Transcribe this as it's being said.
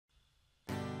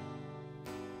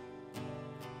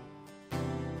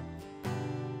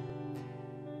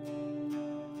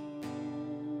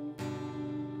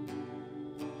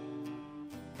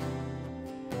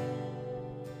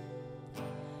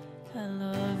I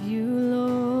love you,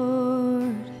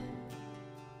 Lord,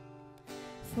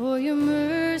 for your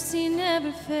mercy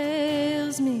never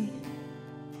fails me.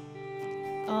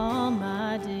 All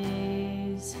my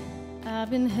days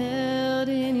I've been held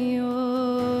in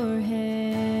your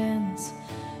hands,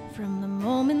 from the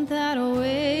moment that I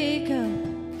wake up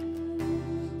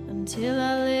until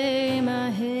I lay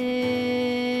my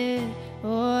head.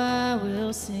 Oh, I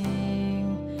will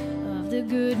sing of the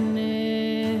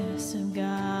goodness of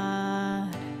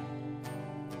God.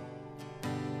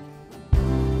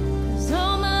 'Cause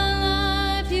all my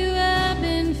life you have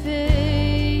been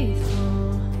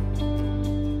faithful,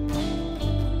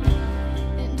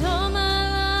 and all my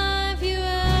life you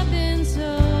have been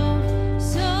so,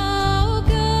 so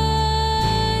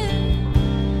good.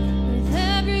 With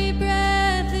every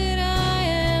breath that I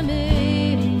am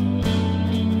able,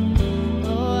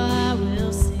 oh, I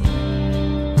will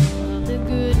sing of the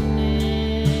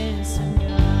goodness of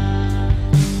God.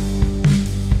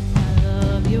 I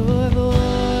love your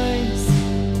voice.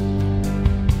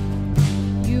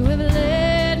 You have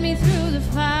led me through the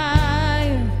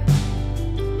fire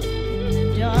in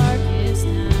the darkest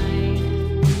night.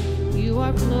 You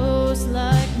are close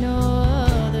like no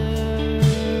other.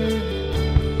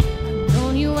 I've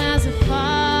known you as a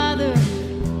father,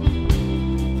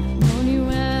 I've known you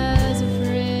as a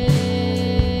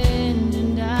friend,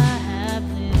 and I have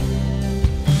lived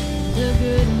the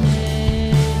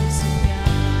goodness of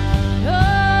God. Oh,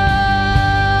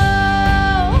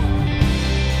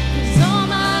 'cause all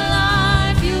my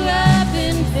life you have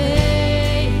been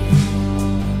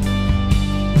faithful,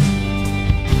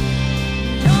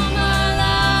 and all my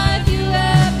life you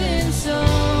have been so,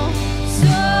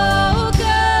 so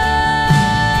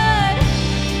good.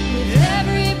 With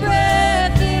every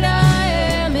breath that I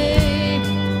am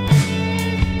able,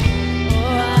 oh, I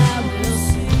will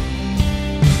sing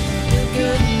the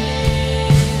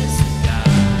goodness of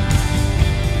God.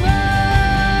 Whoa,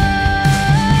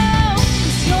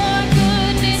 'cause your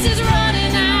goodness is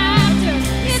running after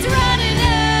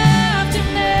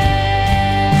me.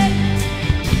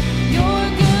 Your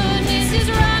goodness is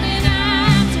running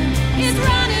after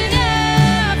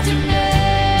me.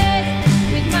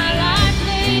 With my life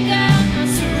laid down, I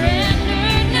surrender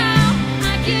now. I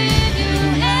give you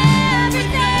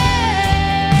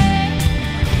everything.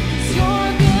 'Cause your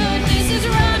goodness is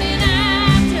running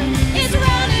after me.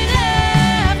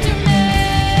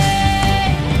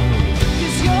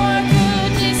 'Cause your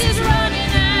goodness is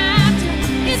running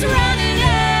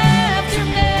after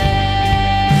me.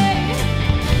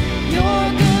 Your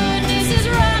goodness is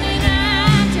running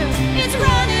after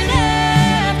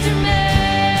me.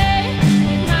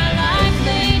 With my life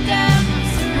laid down, I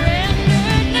surrender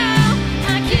now. I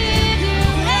give you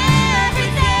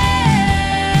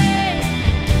everything.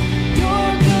 Your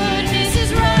goodness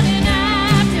is running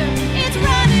after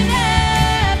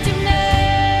me.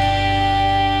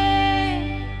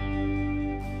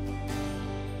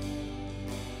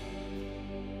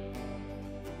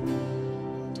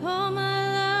 And all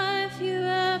my life you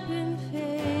have been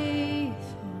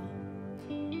faithful,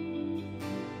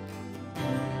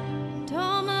 and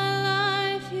all my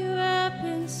life you have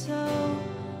been so,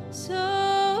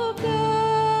 so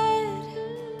good.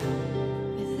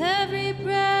 With every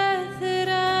breath that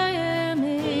I am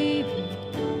able,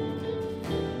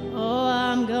 oh,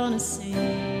 I'm gonna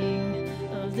sing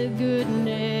of the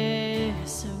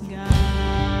goodness of God.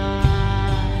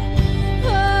 Oh,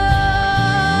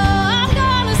 I'm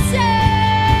gonna sing,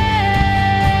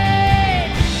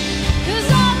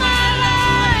 'cause all my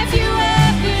life you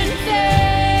have been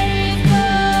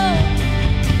faithful.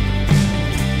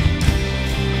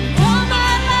 All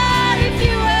my life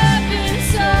you have been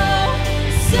so,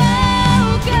 so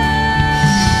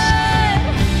good.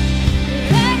 With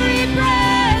every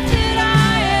breath that I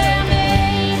am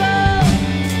able,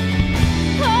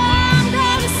 oh, I'm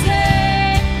gonna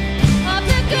sing of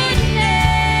the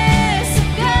goodness of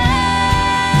God.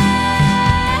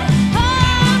 Oh,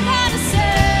 I'm gonna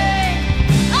sing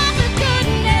of the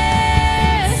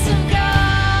goodness of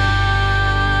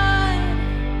God.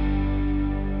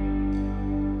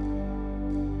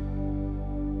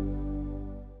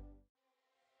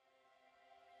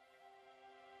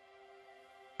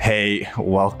 Hey,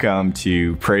 welcome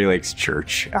to Prairie Lakes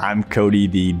Church. I'm Cody,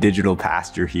 the digital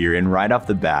pastor here, and right off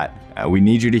the bat, we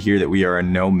need you to hear that we are a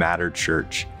no matter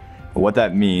church. What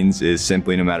that means is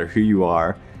simply no matter who you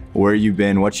are, where you've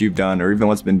been, what you've done, or even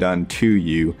what's been done to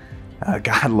you,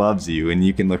 God loves you, and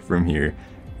you can look from here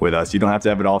with us. You don't have to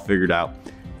have it all figured out.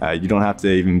 You don't have to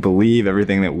even believe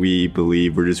everything that we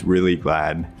believe. We're just really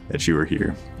glad that you are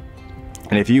here.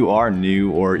 And if you are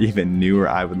new or even newer,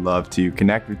 I would love to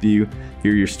connect with you,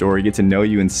 hear your story, get to know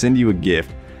you, and send you a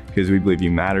gift because we believe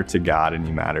you matter to God and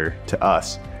you matter to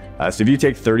us. So if you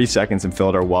take 30 seconds and fill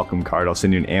out our welcome card, I'll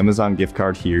send you an Amazon gift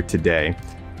card here today.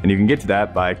 And you can get to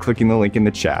that by clicking the link in the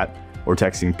chat or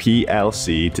texting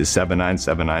PLC to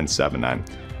 797979.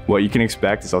 What you can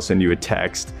expect is I'll send you a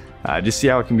text. Just see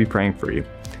how I can be praying for you.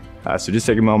 So just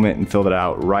take a moment and fill it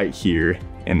out right here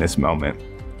in this moment.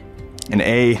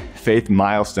 And faith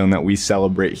milestone that we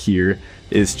celebrate here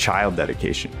is child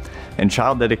dedication. And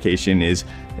child dedication is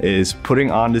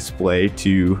putting on display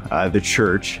to the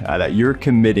church that you're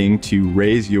committing to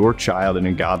raise your child in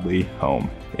a godly home.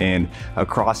 And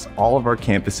across all of our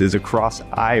campuses across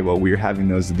Iowa, we're having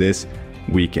those this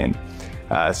weekend.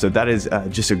 So that is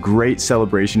just a great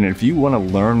celebration. And if you want to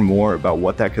learn more about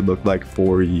what that could look like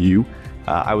for you,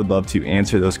 I would love to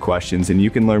answer those questions. And you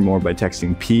can learn more by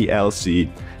texting PLC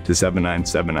to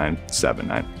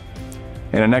 797979.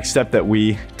 And the next step that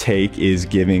we take is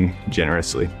giving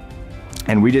generously.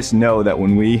 And we just know that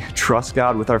when we trust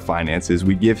God with our finances,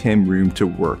 we give Him room to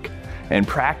work. And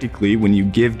practically, when you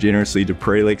give generously to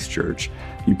Prairie Lakes Church,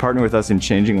 you partner with us in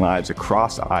changing lives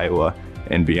across Iowa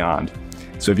and beyond.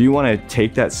 So if you want to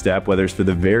take that step, whether it's for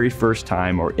the very first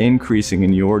time or increasing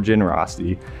in your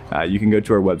generosity, you can go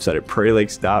to our website at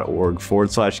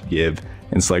prairielakes.org/give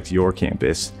and select your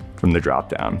campus from the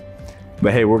drop-down.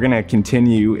 But hey, we're going to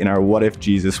continue in our What If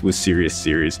Jesus Was Serious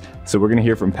series. So we're going to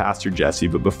hear from Pastor Jesse,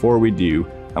 but before we do,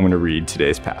 I'm going to read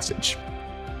today's passage.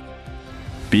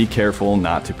 Be careful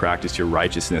not to practice your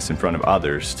righteousness in front of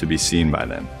others to be seen by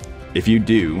them. If you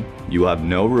do, you will have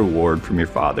no reward from your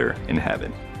Father in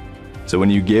heaven. So when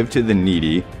you give to the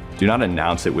needy, do not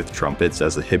announce it with trumpets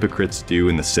as the hypocrites do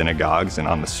in the synagogues and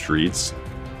on the streets,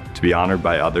 to be honored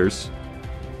by others.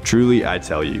 Truly, I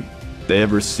tell you, they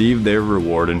have received their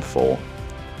reward in full.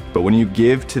 But when you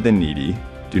give to the needy,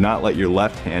 do not let your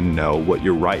left hand know what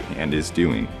your right hand is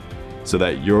doing, so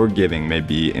that your giving may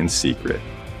be in secret.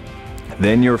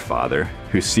 Then your Father,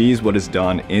 who sees what is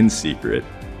done in secret,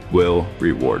 will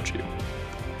reward you.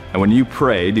 And when you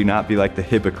pray, do not be like the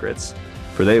hypocrites,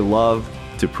 for they love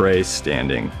to pray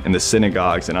standing in the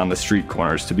synagogues and on the street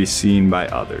corners to be seen by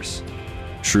others.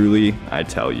 Truly, I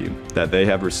tell you, that they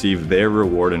have received their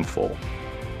reward in full.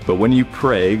 But when you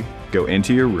pray, go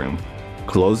into your room,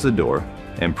 close the door,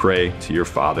 and pray to your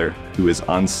Father who is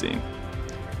unseen.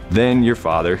 Then your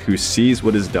Father who sees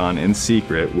what is done in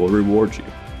secret will reward you.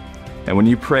 And when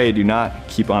you pray, do not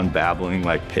keep on babbling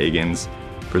like pagans,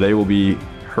 for they will be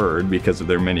heard because of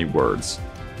their many words.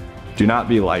 Do not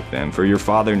be like them, for your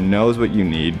Father knows what you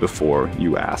need before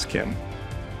you ask Him.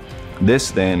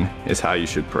 This then is how you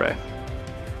should pray.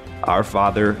 Our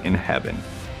Father in heaven,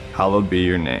 hallowed be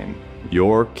your name.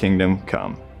 Your kingdom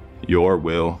come, your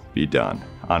will be done,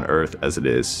 on earth as it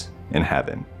is in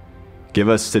heaven. Give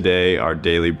us today our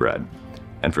daily bread,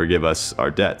 and forgive us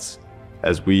our debts,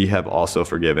 as we have also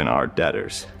forgiven our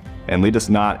debtors. And lead us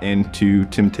not into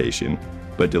temptation,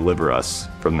 but deliver us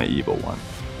from the evil one.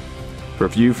 For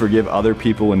if you forgive other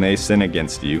people when they sin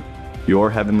against you,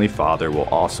 your heavenly Father will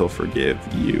also forgive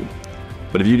you.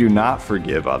 But if you do not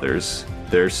forgive others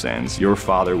their sins, your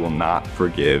Father will not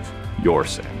forgive your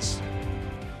sins.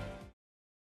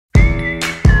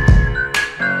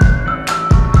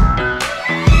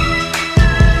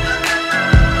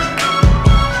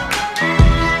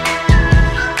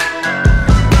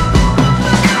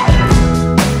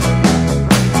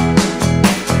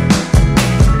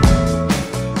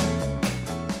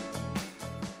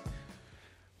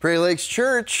 Prairie Lakes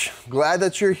Church, glad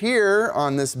that you're here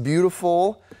on this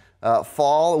beautiful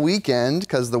fall weekend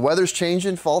because the weather's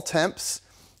changing, fall temps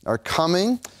are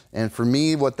coming, and for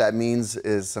me what that means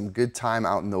is some good time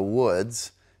out in the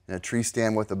woods in a tree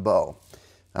stand with a bow.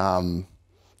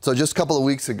 So just a couple of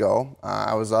weeks ago,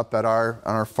 I was up at on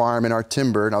our farm in our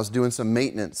timber, and I was doing some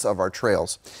maintenance of our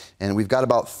trails, and we've got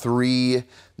about 3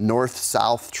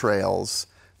 north-south trails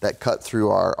that cut through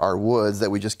our woods that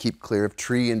we just keep clear of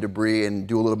tree and debris and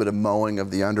do a little bit of mowing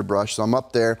of the underbrush. So I'm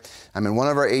up there, I'm in one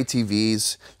of our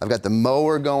ATVs, I've got the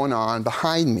mower going on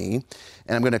behind me,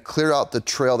 and I'm gonna clear out the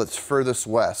trail that's furthest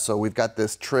west. So we've got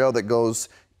this trail that goes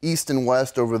east and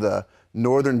west over the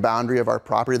northern boundary of our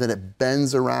property, then it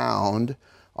bends around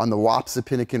on the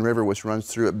Wapsipinicon River, which runs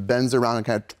through, it bends around and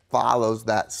kind of follows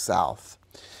that south.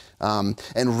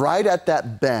 And right at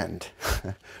that bend,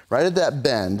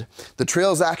 the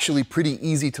trail is actually pretty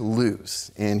easy to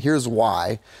lose. And here's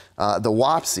why. The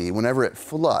Wapsi, whenever it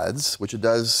floods, which it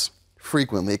does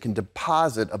frequently, it can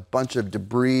deposit a bunch of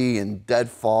debris and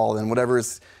deadfall and whatever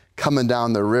is coming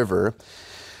down the river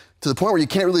to the point where you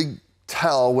can't really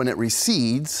tell when it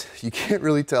recedes, you can't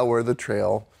really tell where the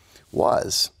trail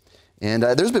was. And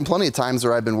there's been plenty of times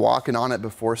where I've been walking on it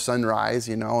before sunrise,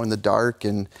 in the dark,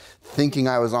 and thinking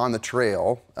I was on the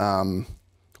trail.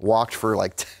 Walked for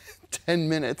like 10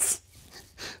 minutes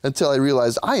until I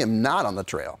realized I am not on the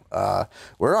trail.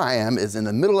 Where I am is in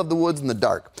the middle of the woods in the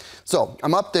dark. So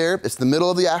I'm up there, it's the middle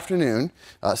of the afternoon,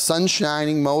 sun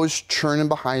shining, mowers churning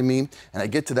behind me, and I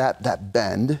get to that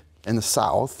bend in the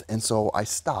south, and so I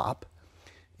stop,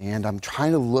 and I'm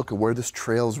trying to look at where this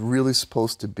trail is really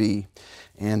supposed to be.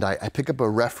 And I pick up a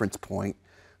reference point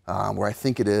where I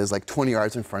think it is like 20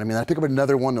 yards in front of me. And I pick up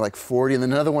another one at like 40, and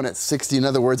then another one at 60. In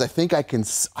other words, I think I can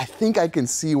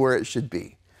see where it should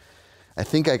be. I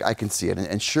think I can see it.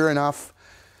 And sure enough,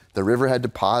 the river had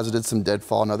deposited some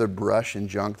deadfall and other brush and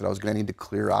junk that I was going to need to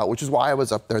clear out, which is why I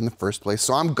was up there in the first place.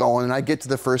 So I'm going, and I get to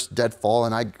the first deadfall,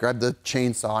 and I grab the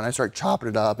chainsaw, and I start chopping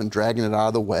it up and dragging it out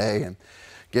of the way, and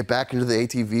get back into the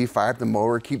ATV, fire up the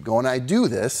mower, keep going. I do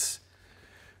this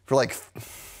for like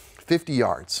 50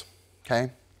 yards,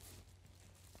 okay?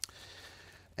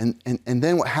 And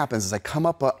then what happens is I come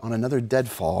up on another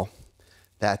deadfall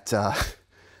that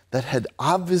had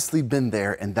obviously been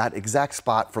there in that exact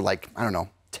spot for like,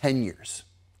 10 years,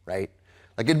 right?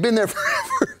 Like it'd been there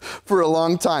for a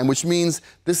long time, which means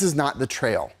this is not the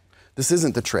trail. This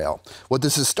isn't the trail. What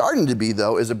this is starting to be,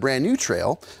 though, is a brand new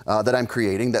trail that I'm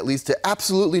creating that leads to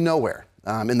absolutely nowhere.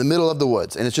 In the middle of the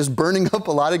woods, and it's just burning up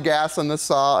a lot of gas on the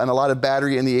saw and a lot of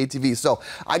battery in the ATV. So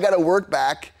I got to work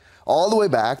back all the way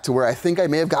back to where I think I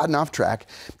may have gotten off track.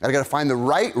 I got to find the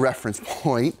right reference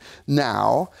point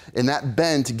now in that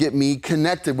bend to get me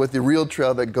connected with the real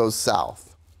trail that goes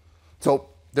south. So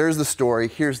there's the story.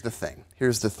 Here's the thing.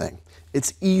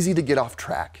 It's easy to get off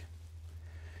track.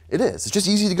 It is. It's just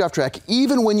easy to get off track,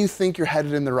 even when you think you're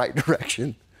headed in the right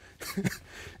direction.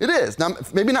 It is. Now,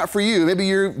 maybe not for you. Maybe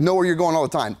you know where you're going all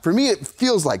the time. For me, it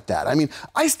feels like that.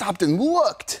 I stopped and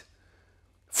looked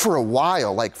for a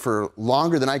while, like for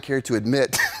longer than I care to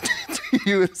admit to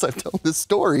you as I've told this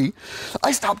story.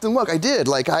 I stopped and looked. I did.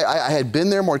 Like I had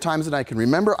been there more times than I can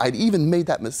remember. I'd even made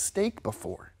that mistake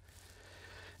before.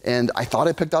 And I thought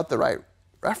I picked out the right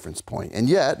reference point. And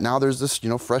yet, now there's this,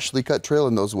 freshly cut trail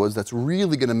in those woods that's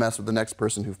really going to mess with the next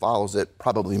person who follows it,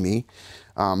 probably me.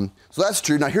 So that's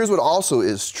true. Now, here's what also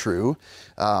is true.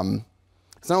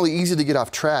 It's not only easy to get off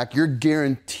track, you're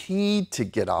guaranteed to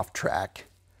get off track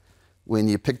when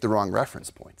you pick the wrong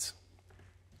reference points.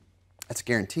 That's a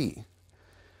guarantee.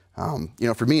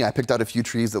 For me, I picked out a few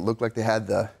trees that looked like they had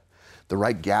the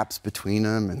right gaps between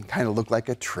them and kind of looked like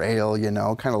a trail,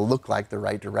 kind of looked like the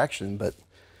right direction, but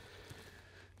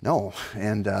no.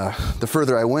 And the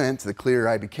further I went, the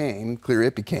clearer it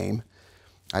became.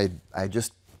 I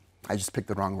just picked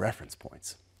the wrong reference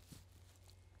points.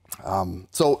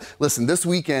 So listen, this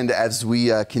weekend as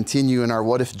we continue in our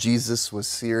What If Jesus Was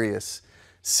Serious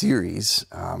series,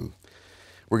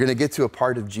 we're going to get to a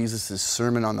part of Jesus'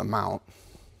 Sermon on the Mount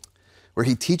where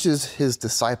he teaches his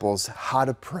disciples how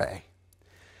to pray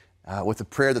with a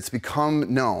prayer that's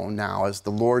become known now as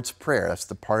the Lord's Prayer. That's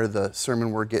the part of the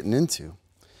sermon we're getting into.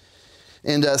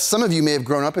 And some of you may have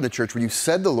grown up in a church where you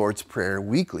said the Lord's Prayer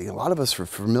weekly. A lot of us are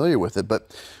familiar with it,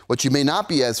 but what you may not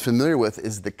be as familiar with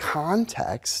is the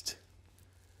context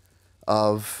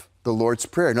of the Lord's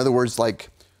Prayer. In other words, like,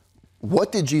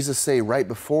 what did Jesus say right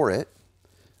before it,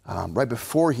 right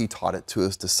before he taught it to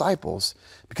his disciples?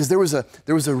 Because there was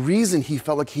a reason he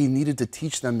felt like he needed to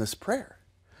teach them this prayer.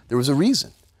 There was a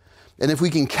reason. And if we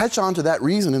can catch on to that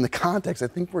reason in the context, I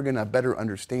think we're going to better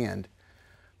understand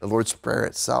the Lord's Prayer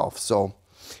itself. So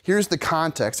here's the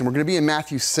context, and we're going to be in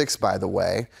Matthew 6, by the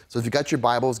way. So if you've got your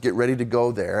Bibles, get ready to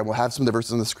go there. And we'll have some of the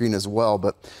verses on the screen as well.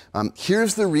 But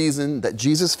here's the reason that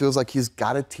Jesus feels like he's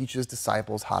got to teach his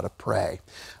disciples how to pray.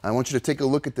 I want you to take a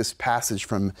look at this passage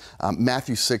from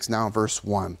Matthew 6, now verse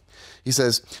 1. He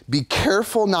says, "Be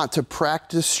careful not to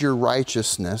practice your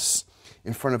righteousness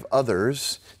in front of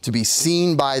others to be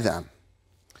seen by them.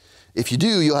 If you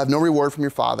do, you'll have no reward from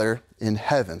your Father in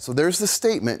heaven." So there's the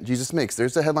statement Jesus makes.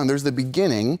 There's the headline. There's the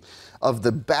beginning of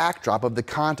the backdrop of the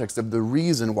context of the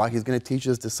reason why he's going to teach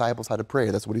his disciples how to pray.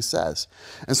 That's what he says.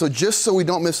 And so just so we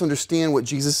don't misunderstand what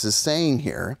Jesus is saying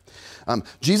here,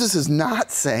 Jesus is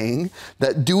not saying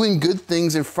that doing good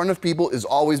things in front of people is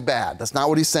always bad. That's not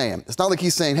what he's saying. It's not like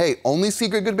he's saying, hey, only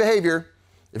secret good behavior.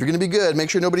 If you're going to be good, make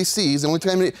sure nobody sees. The only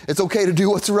time it's okay to do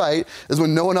what's right is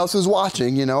when no one else is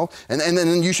watching, And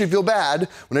then you should feel bad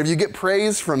whenever you get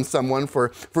praise from someone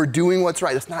for doing what's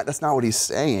right. That's not what he's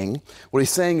saying. What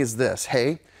he's saying is this: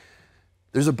 hey,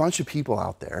 there's a bunch of people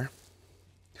out there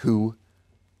who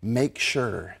make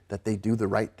sure that they do the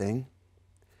right thing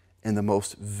in the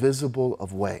most visible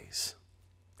of ways.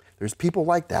 There's people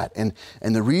like that. And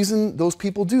the reason those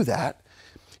people do that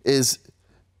is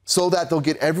so that they'll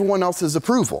get everyone else's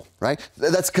approval, right?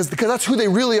 That's because that's who they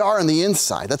really are on the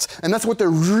inside. That's what they're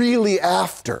really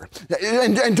after.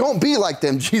 And don't be like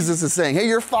them, Jesus is saying. Hey,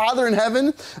 your Father in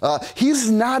heaven, he's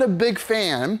not a big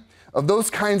fan of those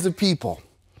kinds of people.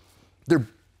 They're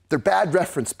bad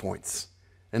reference points,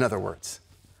 in other words.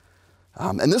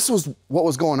 And this was what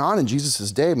was going on in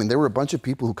Jesus' day. I mean, there were a bunch of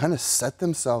people who kind of set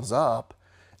themselves up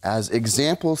as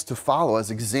examples to follow, as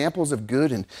examples of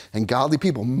good and godly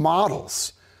people,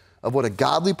 models of what a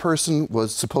godly person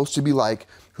was supposed to be like,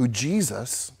 who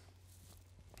Jesus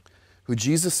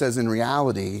says in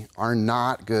reality are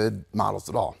not good models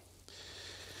at all.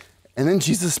 And then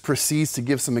Jesus proceeds to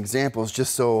give some examples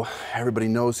just so everybody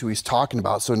knows who he's talking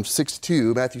about. So in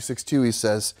Matthew 6:2, he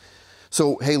says,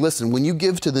 so, hey, listen, when you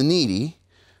give to the needy,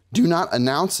 do not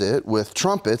announce it with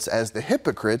trumpets as the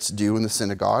hypocrites do in the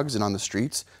synagogues and on the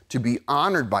streets to be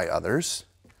honored by others.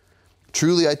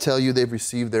 Truly, I tell you, they've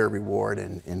received their reward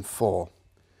in full.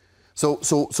 So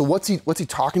what's he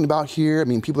talking about here? I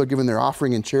mean, people are giving their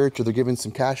offering in church, or they're giving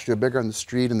some cash to a beggar on the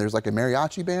street, and there's like a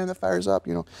mariachi band that fires up,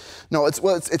 you know? No,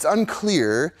 it's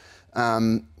unclear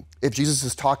if Jesus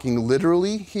is talking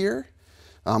literally here,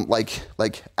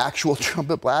 like actual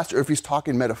trumpet blast, or if he's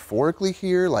talking metaphorically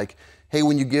here, like, hey,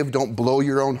 when you give, don't blow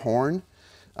your own horn.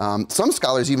 Some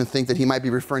scholars even think that he might be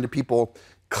referring to people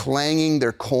clanging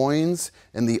their coins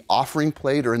in the offering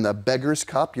plate or in the beggar's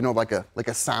cup, you know, like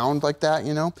a sound like that,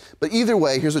 you know. But either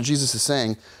way, here's what Jesus is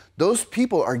saying. Those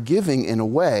people are giving in a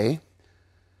way,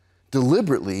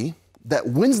 deliberately, that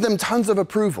wins them tons of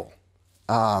approval.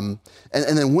 And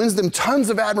then wins them tons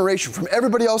of admiration from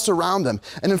everybody else around them.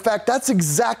 And in fact, that's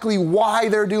exactly why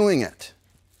they're doing it.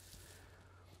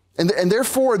 And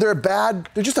therefore, they're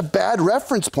just a bad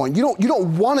reference point. You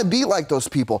don't want to be like those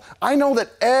people. I know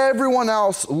that everyone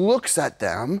else looks at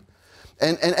them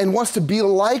and wants to be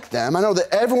like them. I know that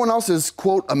everyone else is,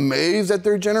 quote, amazed at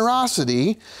their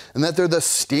generosity and that they're the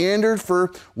standard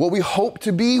for what we hope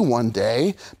to be one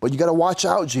day. But you got to watch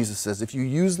out, Jesus says. If you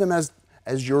use them as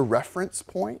your reference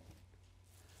point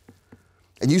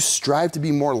and you strive to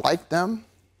be more like them,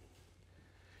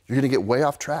 you're going to get way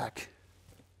off track.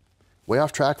 Way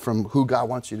off track from who God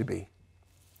wants you to be.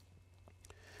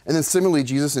 And then similarly,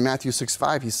 Jesus in Matthew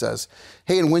 6:5, he says,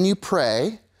 hey, and when you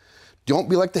pray, don't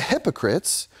be like the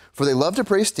hypocrites, for they love to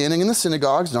pray standing in the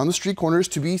synagogues and on the street corners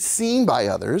to be seen by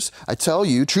others.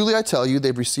 Truly I tell you,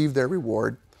 they've received their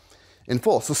reward in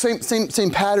full. So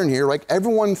same pattern here. Like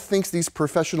everyone thinks these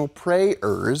professional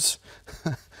prayers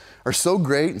are so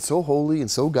great and so holy and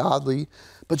so godly.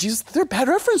 But Jesus, they're a bad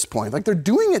reference point. Like they're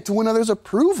doing it to win others'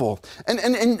 approval.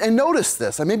 And notice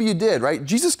this, maybe you did, right?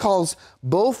 Jesus calls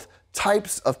both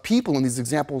types of people in these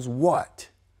examples what?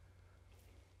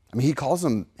 I mean, he calls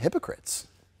them hypocrites.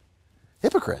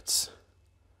 Hypocrites.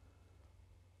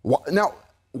 Now,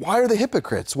 why are they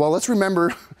hypocrites? Well, let's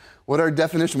remember what a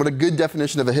good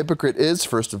definition of a hypocrite is,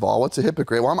 first of all. What's a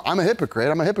hypocrite? Well, I'm a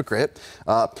hypocrite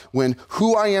when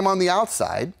who I am on the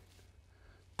outside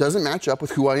doesn't match up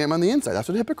with who I am on the inside. That's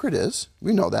what a hypocrite is.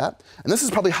 We know that. And this is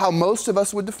probably how most of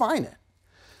us would define it.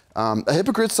 A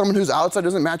hypocrite is someone whose outside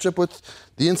doesn't match up with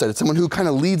the inside. It's someone who kind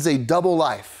of leads a double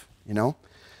life, you know?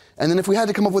 And then if we had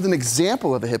to come up with an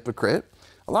example of a hypocrite,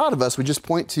 a lot of us would just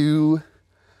point to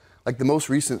like the most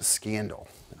recent scandal.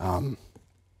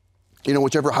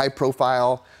 Whichever high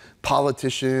profile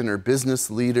politician or business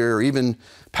leader or even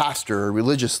pastor or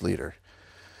religious leader,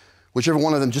 whichever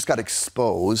one of them just got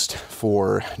exposed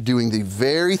for doing the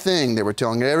very thing they were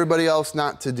telling everybody else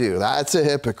not to do. That's a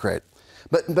hypocrite.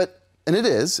 But it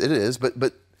is,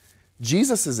 but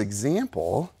Jesus'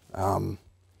 example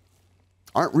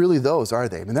aren't really those, are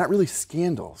they? I mean, they're not really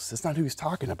scandals. That's not who he's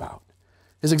talking about.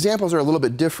 His examples are a little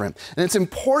bit different. And it's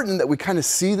important that we kind of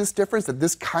see this difference, that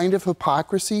this kind of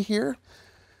hypocrisy here,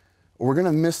 we're going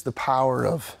to miss the power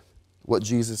of what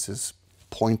Jesus is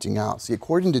pointing out. See,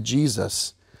 according to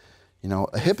Jesus,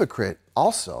 a hypocrite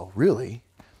also really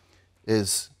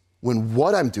is when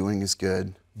what I'm doing is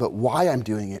good, but why I'm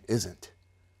doing it isn't.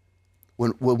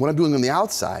 When what I'm doing on the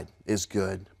outside is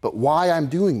good, but why I'm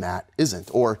doing that isn't.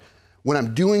 Or when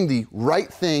I'm doing the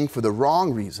right thing for the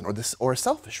wrong reason or a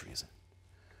selfish reason.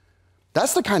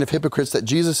 That's the kind of hypocrites that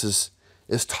Jesus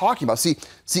is talking about. See,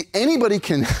 anybody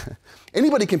can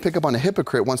pick up on a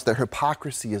hypocrite once their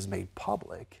hypocrisy is made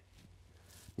public,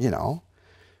 And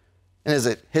as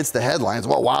it hits the headlines,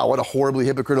 well, wow, what a horribly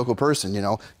hypocritical person,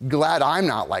 Glad I'm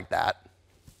not like that.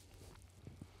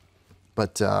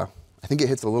 But I think it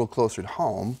hits a little closer to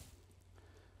home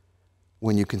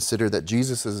when you consider that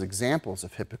Jesus' examples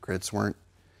of hypocrites weren't,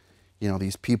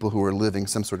 these people who are living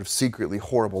some sort of secretly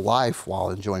horrible life while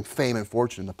enjoying fame and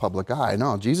fortune in the public eye.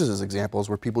 No, Jesus' examples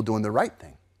were people doing the right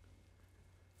thing.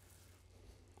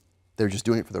 They were just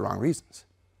doing it for the wrong reasons.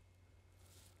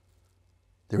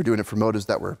 They were doing it for motives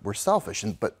that were selfish,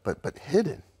 but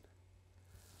hidden.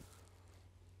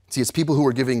 See, it's people who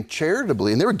were giving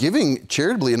charitably, and they were giving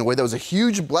charitably in a way that was a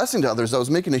huge blessing to others, that was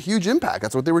making a huge impact.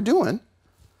 That's what they were doing.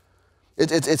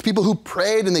 It's people who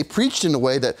prayed and they preached in a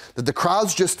way that the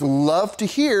crowds just loved to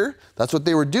hear. That's what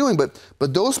they were doing. But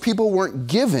those people weren't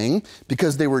giving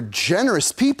because they were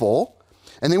generous people,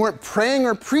 and they weren't praying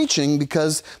or preaching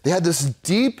because they had this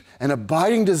deep and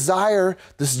abiding desire,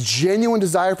 this genuine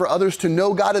desire for others to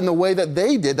know God in the way that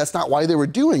they did. That's not why they were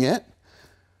doing it.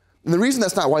 And the reason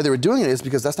that's not why they were doing it is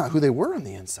because that's not who they were on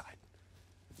the inside.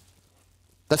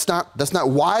 That's not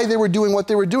why they were doing what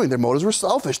they were doing. Their motives were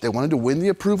selfish. They wanted to win the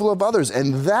approval of others.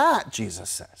 And that, Jesus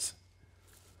says,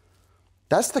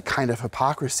 that's the kind of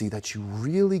hypocrisy that you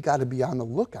really got to be on the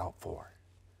lookout for.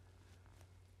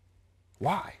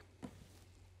 Why?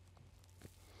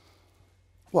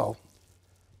 Well,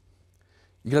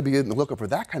 you got to be on the lookout for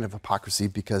that kind of hypocrisy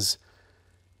because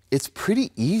it's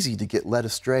pretty easy to get led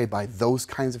astray by those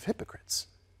kinds of hypocrites.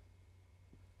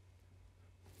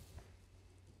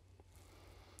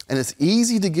 And it's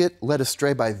easy to get led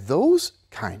astray by those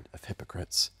kind of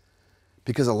hypocrites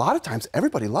because a lot of times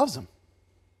everybody loves them.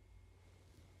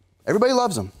 Everybody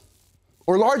loves them.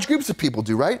 Or large groups of people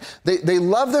do, right? They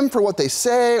love them for what they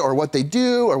say or what they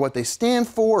do or what they stand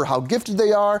for or how gifted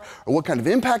they are or what kind of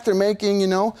impact they're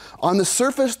making, On the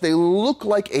surface, they look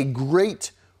like a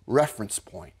great reference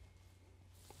point.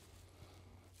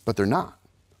 But they're not.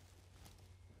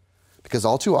 Because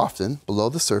all too often, below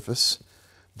the surface,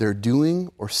 they're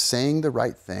doing or saying the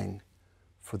right thing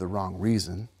for the wrong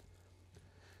reason.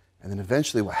 And then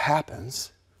eventually what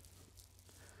happens,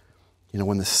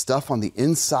 when the stuff on the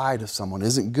inside of someone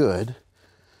isn't good,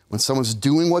 when someone's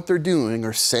doing what they're doing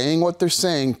or saying what they're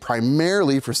saying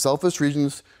primarily for selfish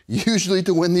reasons, usually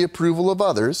to win the approval of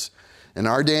others. In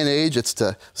our day and age, it's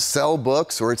to sell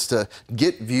books, or it's to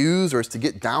get views, or it's to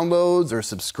get downloads, or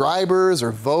subscribers,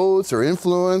 or votes, or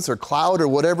influence, or clout, or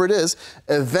whatever it is.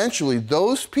 Eventually,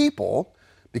 those people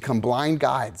become blind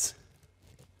guides.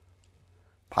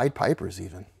 Pied Pipers,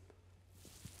 even.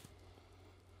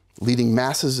 Leading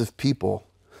masses of people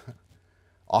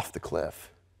off the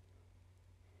cliff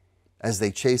as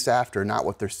they chase after not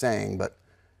what they're saying, but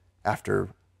after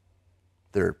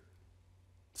their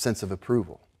sense of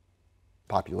approval.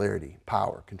 Popularity,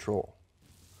 power, control.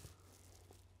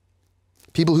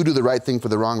 People who do the right thing for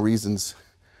the wrong reasons,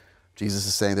 Jesus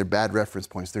is saying, they're bad reference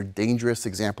points. They're dangerous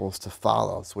examples to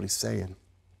follow. That's what he's saying.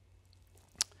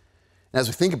 And as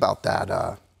we think about that,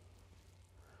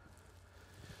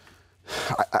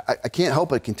 I can't help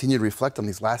but continue to reflect on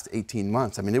these last 18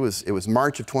 months. I mean, it was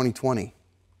March of 2020. In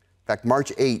fact,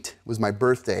 March 8 was my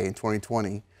birthday in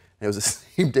 2020. It was the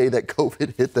same day that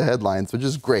COVID hit the headlines, which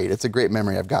is great. It's a great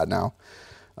memory I've got now.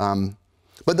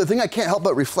 But the thing I can't help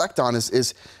but reflect on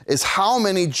is how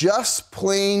many just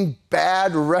plain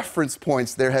bad reference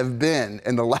points there have been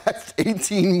in the last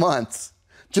 18 months.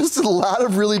 Just a lot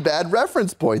of really bad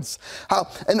reference points.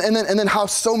 And then how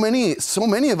so many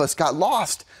of us got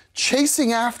lost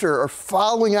chasing after or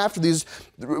following after these,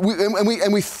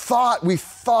 and we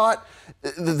thought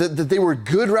that they were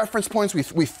good reference points.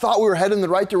 We thought we were headed in the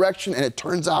right direction, and it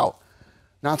turns out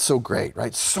not so great,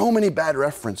 right? So many bad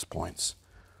reference points.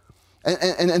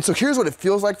 And so here's what it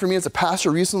feels like for me as a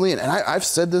pastor recently, and I've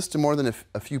said this to more than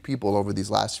a few people over these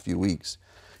last few weeks.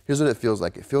 Here's what it feels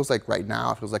like. It feels like right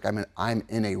now, it feels like I'm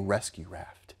in a rescue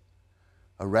raft.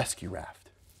 A rescue raft.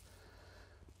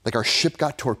 Like our ship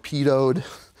got torpedoed.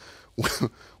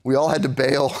 We all had to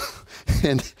bail,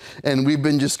 and we've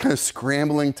been just kind of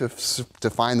scrambling to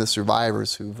find the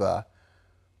survivors who've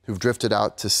drifted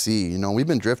out to sea. We've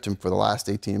been drifting for the last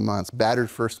 18 months, battered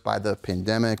first by the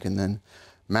pandemic, and then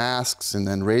masks, and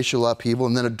then racial upheaval,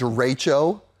 and then a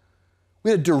derecho.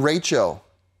 We had a derecho.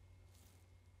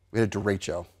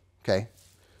 Okay?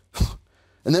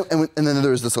 And then there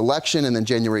was this election, and then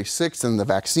January 6th, and the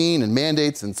vaccine, and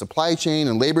mandates, and supply chain,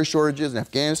 and labor shortages, and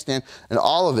Afghanistan, and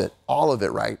all of it,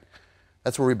 right?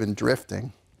 That's where we've been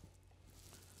drifting.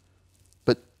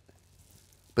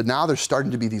 But now there's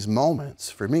starting to be these moments,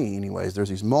 for me anyways, there's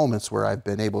these moments where I've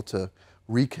been able to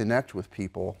reconnect with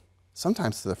people,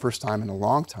 sometimes for the first time in a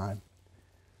long time.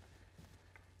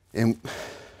 And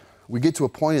we get to a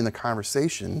point in the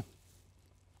conversation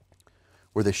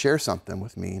where they share something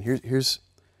with me, and here's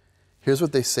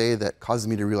what they say that causes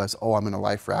me to realize, oh, I'm in a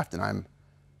life raft, and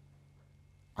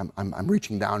I'm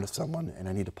reaching down to someone, and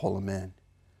I need to pull them in.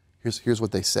 Here's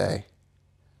what they say.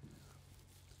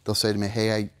 They'll say to me,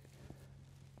 hey,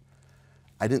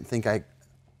 I didn't think I'd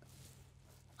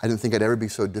ever be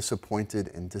so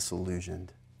disappointed and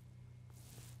disillusioned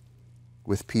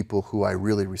with people who I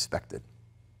really respected.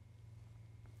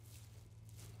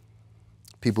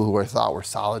 People who I thought were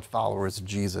solid followers of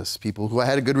Jesus, people who I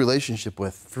had a good relationship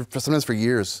with, sometimes for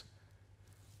years,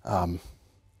 who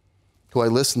I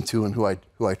listened to and who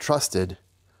I trusted,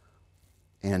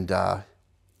 and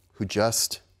who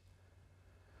just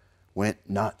went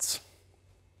nuts.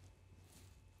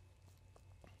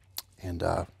 And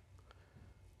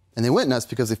they went nuts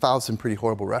because they followed some pretty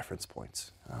horrible reference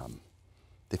points.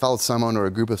 They followed someone or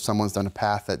a group of someone's down a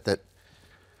path that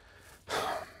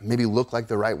maybe looked like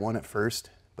the right one at first,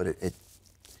 but it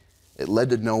led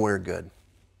to nowhere good.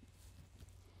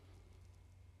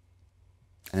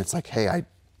 And it's like, hey,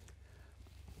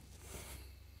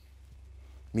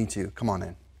 me too, come on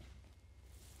in.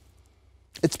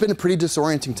 It's been a pretty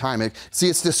disorienting time. See,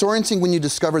 it's disorienting when you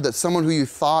discover that someone who you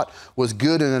thought was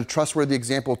good and a trustworthy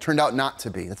example turned out not to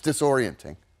be. It's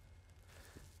disorienting.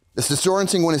 It's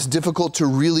disorienting when it's difficult to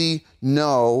really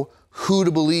know who to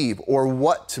believe or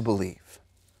what to believe.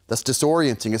 That's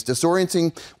disorienting. It's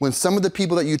disorienting when some of the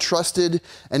people that you trusted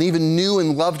and even knew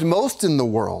and loved most in the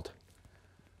world.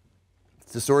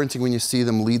 It's disorienting when you see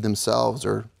them lead themselves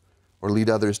or lead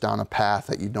others down a path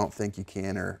that you don't think you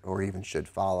can or even should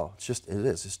follow. It's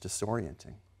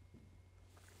disorienting.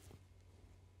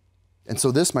 And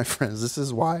so this, my friends, this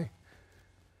is why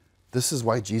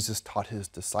Jesus taught his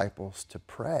disciples to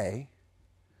pray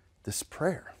this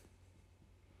prayer.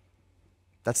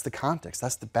 That's the context,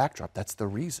 that's the backdrop, that's the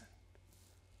reason.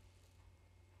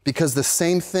 Because the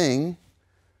same thing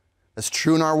that's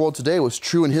true in our world today was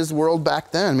true in his world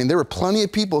back then. I mean, there were plenty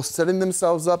of people setting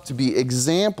themselves up to be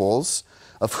examples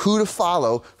of who to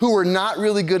follow who were not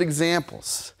really good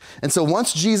examples. And so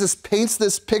once Jesus paints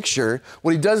this picture,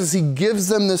 what he does is he gives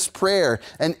them this prayer.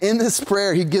 And in this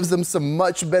prayer, he gives them some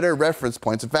much better reference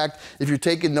points. In fact, if you're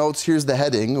taking notes, here's the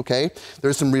heading, okay?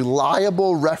 There's some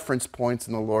reliable reference points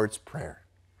in the Lord's Prayer.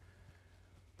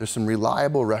 There's some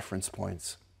reliable reference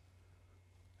points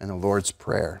in the Lord's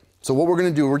Prayer. So what we're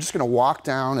going to do, we're just going to walk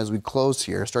down as we close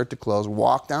here, start to close,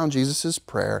 walk down Jesus'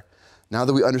 prayer now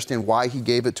that we understand why he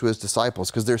gave it to his disciples,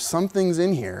 because there's some things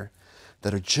in here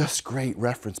that are just great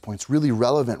reference points, really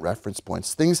relevant reference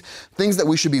points, things that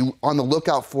we should be on the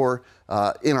lookout for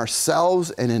in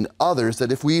ourselves and in others,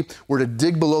 that if we were to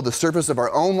dig below the surface of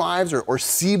our own lives or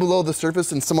see below the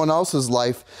surface in someone else's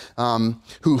life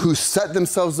who set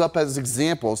themselves up as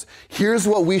examples, here's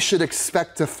what we should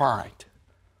expect to find.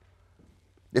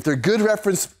 If they're good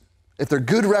reference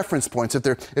points, if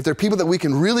they're people that we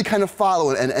can really kind of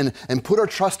follow and put our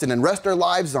trust in and rest our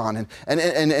lives on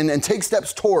and take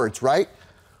steps towards, right?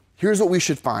 Here's what we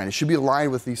should find. It should be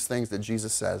aligned with these things that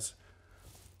Jesus says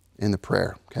in the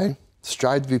prayer, okay?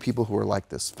 Strive to be people who are like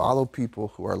this. Follow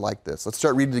people who are like this. Let's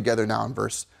start reading together now in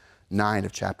verse 9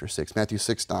 of chapter 6, Matthew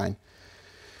 6:9.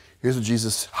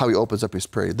 Here's how he opens up his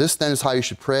prayer. This then is how you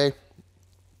should pray.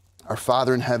 Our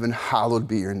Father in heaven, hallowed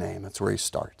be your name. That's where he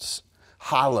starts.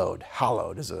 Hallowed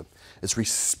it's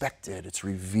respected, it's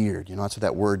revered. You know, that's what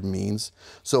that word means.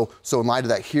 So in light of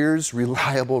that, here's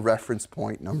reliable reference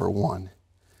point number 1.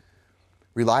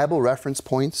 Reliable reference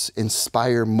points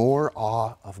inspire more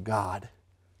awe of God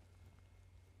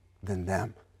than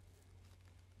them.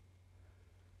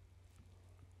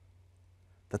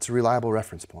 That's a reliable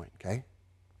reference point, okay?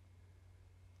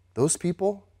 Those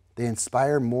people, they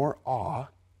inspire more awe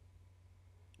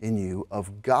in you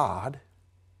of God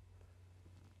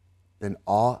than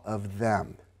awe of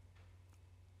them.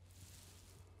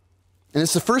 And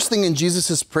it's the first thing in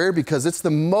Jesus' prayer because it's the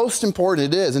most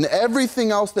important it is. And everything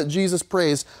else that Jesus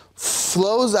prays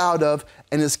flows out of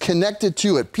and is connected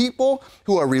to it. People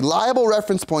who are reliable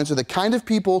reference points are the kind of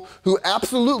people who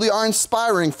absolutely are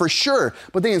inspiring for sure,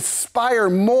 but they inspire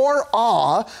more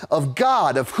awe of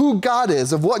God, of who God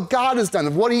is, of what God has done,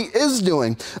 of what he is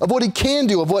doing, of what he can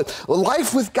do, of what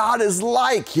life with God is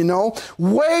like, you know?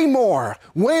 Way more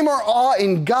awe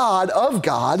in God, of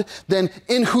God, than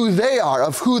in who they are,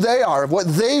 of what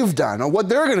they've done, or what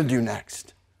they're going to do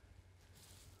next.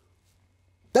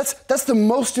 That's the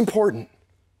most important.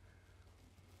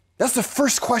 That's the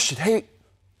first question. Hey,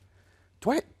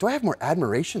 do I have more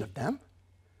admiration of them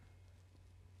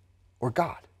or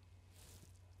God?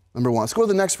 Number 1. Let's go to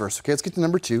the next verse. Okay, let's get to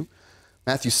number 2.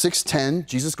 Matthew 6:10.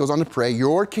 Jesus goes on to pray,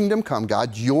 your kingdom come,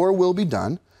 God, your will be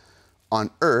done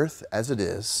on earth as it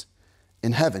is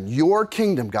in heaven. Your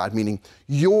kingdom, God, meaning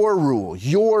your rule,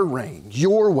 your reign,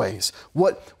 your ways.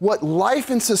 What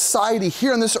life and society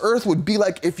here on this earth would be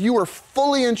like if you were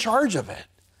fully in charge of it.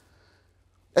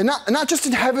 And not just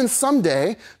in heaven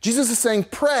someday. Jesus is saying,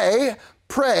 pray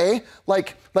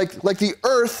like the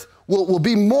earth will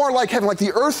be more like heaven, like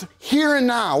the earth here and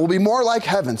now will be more like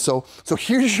heaven. So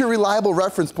here's your reliable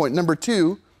reference point. Number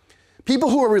 2, people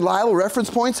who are reliable reference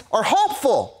points are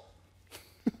hopeful.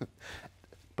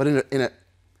 But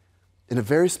in a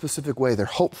very specific way. They're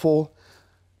hopeful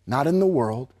not in the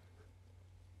world,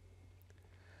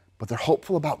 but they're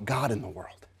hopeful about God in the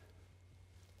world.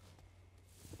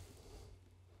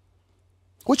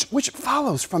 Which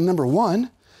follows from number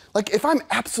 1. Like, if I'm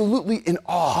absolutely in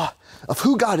awe of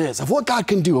who God is, of what God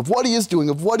can do, of what he is doing,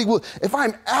 of what he will, if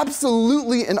I'm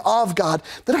absolutely in awe of God,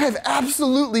 then I have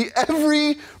absolutely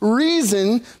every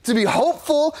reason to be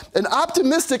hopeful and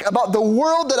optimistic about the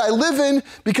world that I live in,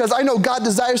 because I know God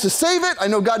desires to save it, I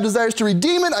know God desires to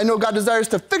redeem it, I know God desires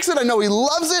to fix it, I know he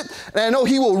loves it, and I know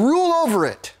he will rule over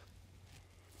it.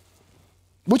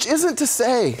 Which isn't to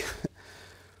say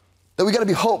that we got to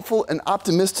be hopeful and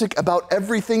optimistic about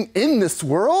everything in this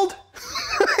world,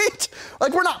 right?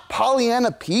 Like, we're not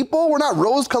Pollyanna people. We're not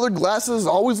rose-colored glasses,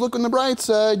 always look on the bright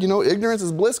side, ignorance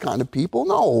is bliss kind of people.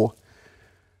 No,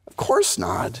 of course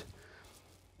not.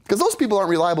 Because those people aren't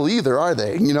reliable either, are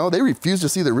they? They refuse to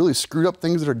see the really screwed up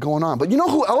things that are going on. But you know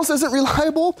who else isn't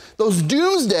reliable? Those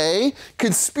doomsday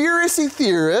conspiracy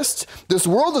theorists, this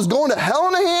world is going to hell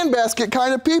in a handbasket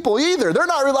kind of people either. They're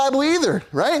not reliable either,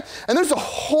 right? And there's a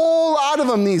whole lot of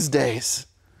them these days.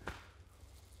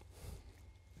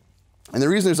 And the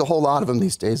reason there's a whole lot of them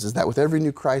these days is that with every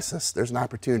new crisis, there's an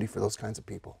opportunity for those kinds of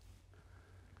people.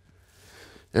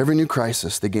 Every new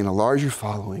crisis, they gain a larger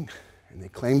following, and they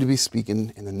claim to be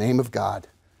speaking in the name of God,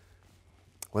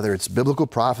 whether it's biblical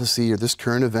prophecy or this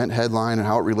current event headline and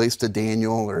how it relates to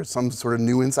Daniel or some sort of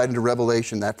new insight into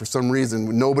Revelation that for some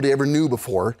reason nobody ever knew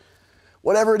before,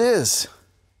 whatever it is.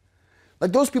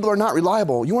 Like, those people are not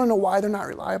reliable. You want to know why they're not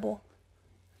reliable?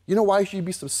 You know why you should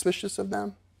be suspicious of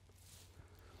them?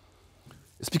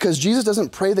 It's because Jesus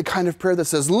doesn't pray the kind of prayer that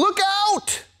says, look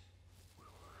out!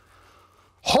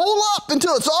 Hold up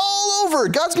until it's all over.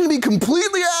 God's going to be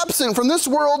completely absent from this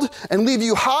world and leave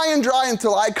you high and dry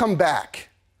until I come back.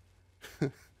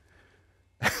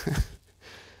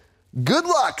 Good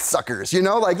luck, suckers.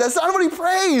 That's not what he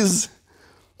prays.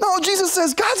 No, Jesus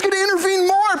says God's going to intervene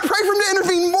more. Pray for him to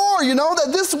intervene more.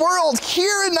 That this world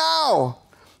here and now,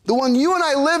 the one you and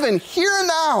I live in here and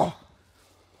now,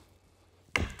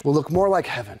 will look more like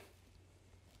heaven.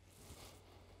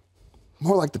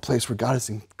 More like the place where God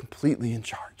is completely in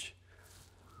charge.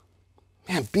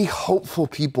 Man, be hopeful,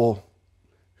 people.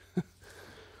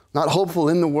 Not hopeful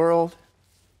in the world,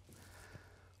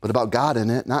 but about God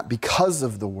in it. Not because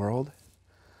of the world,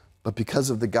 but because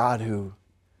of the God who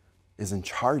is in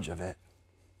charge of it.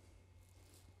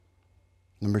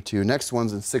 Number 2, next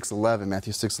one's in 6:11,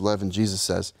 Matthew 6:11, Jesus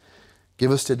says,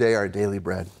 give us today our daily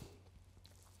bread.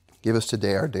 Give us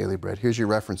today our daily bread. Here's your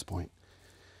reference point.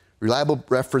 Reliable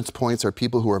reference points are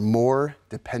people who are more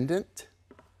dependent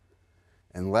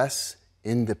and less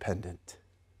independent.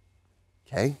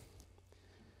 Okay?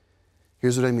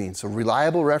 Here's what I mean. So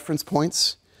reliable reference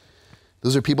points,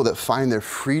 those are people that find their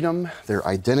freedom, their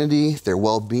identity, their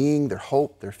well-being, their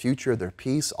hope, their future, their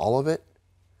peace, all of it.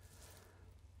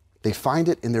 They find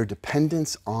it in their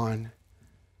dependence on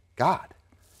God.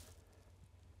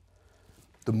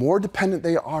 The more dependent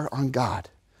they are on God,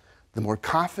 the more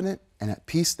confident and at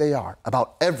peace they are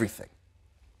about everything.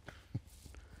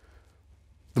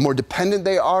 The more dependent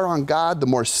they are on God, the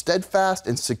more steadfast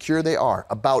and secure they are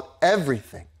about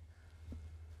everything.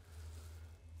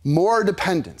 More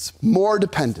dependence,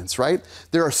 right?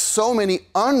 There are so many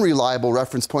unreliable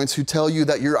reference points who tell you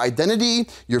that your identity,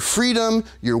 your freedom,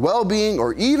 your well-being,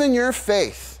 or even your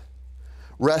faith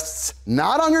rests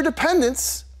not on your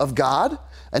dependence of God,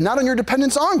 and not on your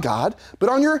dependence on God, but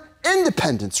on your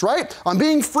independence, right? On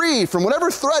being free from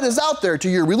whatever threat is out there to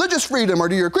your religious freedom or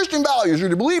to your Christian values or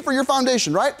to belief or your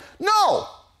foundation, right? No.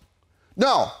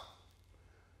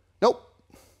 Nope.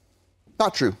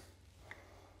 Not true.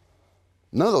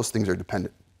 None of those things are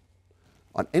dependent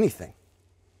on anything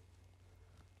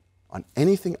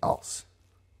else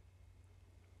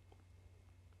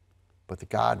but the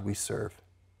God we serve.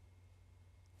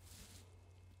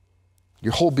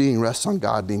 Your whole being rests on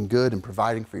God being good and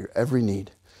providing for your every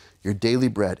need, your daily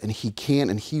bread, and he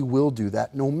can and he will do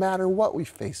that no matter what we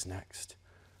face next.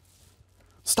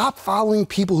 Stop following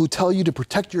people who tell you to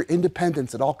protect your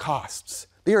independence at all costs.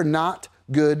 They are not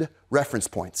good reference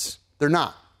points. They're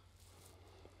not.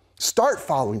 Start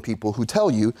following people who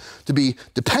tell you to be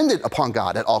dependent upon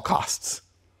God at all costs.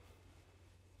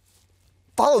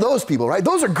 Follow those people, right?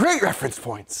 Those are great reference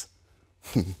points.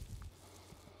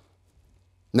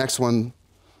 Next one,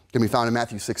 Can be found in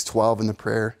Matthew 6:12 in the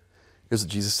prayer. Here's what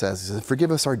Jesus says. He says,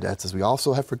 forgive us our debts as we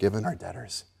also have forgiven our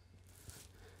debtors.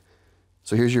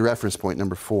 So here's your reference point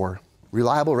number 4.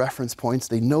 Reliable reference points,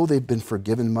 they know they've been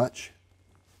forgiven much,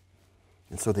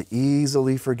 and so they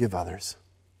easily forgive others.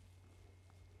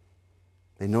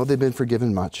 They know they've been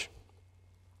forgiven much,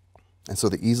 and so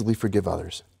they easily forgive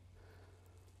others.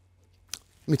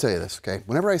 Let me tell you this, okay?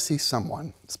 Whenever I see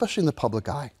someone, especially in the public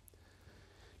eye,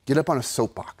 get up on a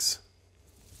soapbox,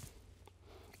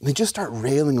 and they just start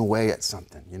railing away at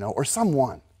something, or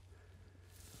someone,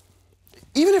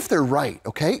 even if they're right,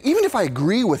 okay? Even if I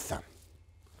agree with them,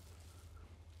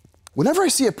 whenever I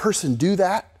see a person do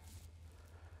that,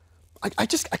 I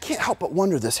can't help but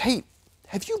wonder this. Hey,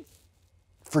 have you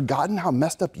forgotten how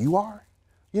messed up you are?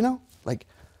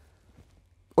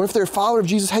 Or if they're a follower of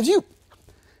Jesus, have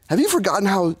you forgotten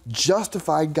how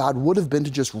justified God would have been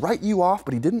to just write you off,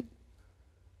 but he didn't?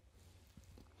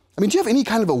 Do you have any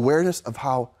kind of awareness of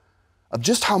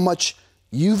just how much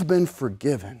you've been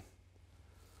forgiven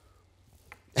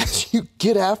as you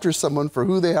get after someone for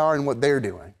who they are and what they're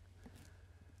doing?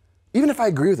 Even if I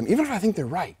agree with them, even if I think they're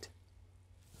right.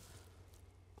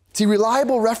 See,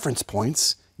 reliable reference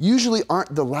points usually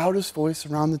aren't the loudest voice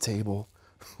around the table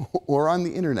or on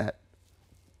the internet.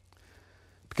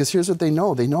 Because here's what they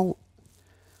know. They know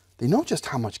just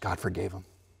how much God forgave them.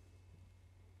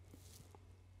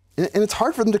 And it's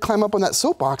hard for them to climb up on that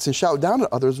soapbox and shout down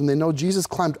at others when they know Jesus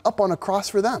climbed up on a cross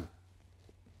for them.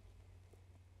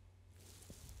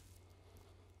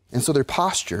 And so their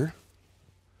posture,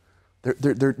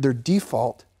 their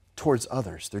default towards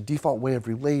others, their default way of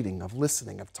relating, of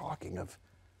listening, of talking, of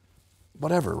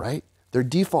whatever, right? Their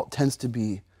default tends to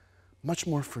be much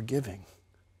more forgiving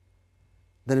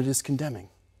than it is condemning.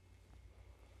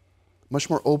 Much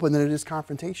more open than it is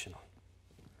confrontational.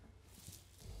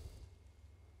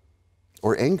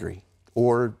 Or angry,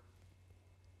 or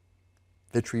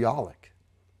vitriolic.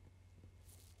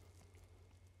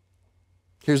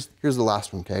 Here's the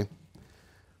last one, okay?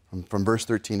 From verse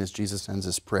 13, as Jesus ends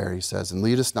his prayer, he says, and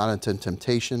lead us not into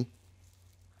temptation,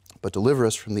 but deliver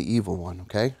us from the evil one,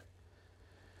 okay?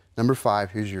 Number 5,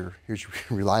 here's your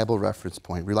reliable reference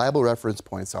point. Reliable reference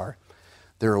points are,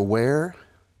 they're aware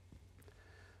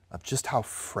of just how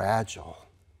fragile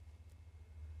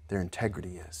their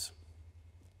integrity is.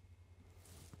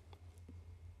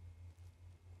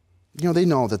 They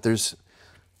know that there's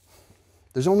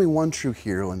only one true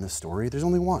hero in this story. There's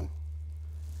only one.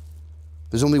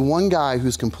 There's only one guy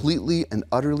who's completely and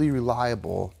utterly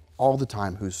reliable all the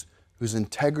time, whose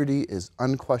integrity is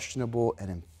unquestionable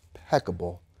and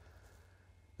impeccable.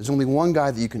 There's only one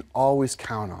guy that you can always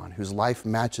count on, whose life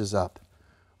matches up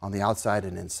on the outside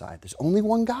and inside. There's only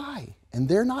one guy, and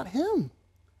they're not him.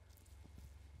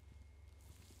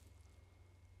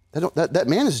 That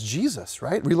man is Jesus,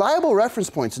 right? Reliable reference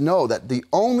points know that the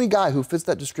only guy who fits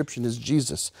that description is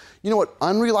Jesus. You know what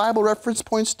unreliable reference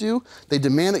points do? They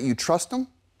demand that you trust them.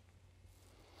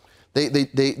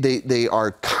 They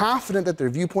are confident that their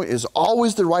viewpoint is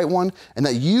always the right one and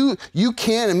that you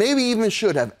can and maybe even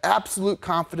should have absolute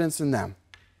confidence in them.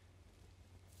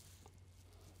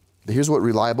 But here's what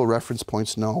reliable reference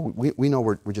points know. We know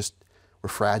we're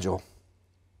fragile.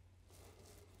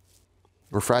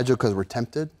 We're fragile because we're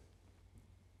tempted.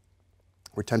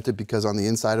 We're tempted because on the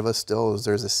inside of us still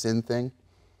there's a sin thing.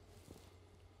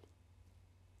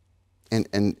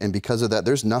 And because of that,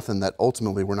 there's nothing that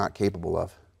ultimately we're not capable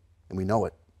of. And we know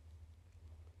it.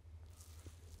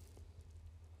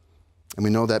 And we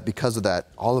know that because of that,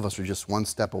 all of us are just one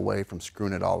step away from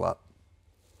screwing it all up.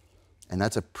 And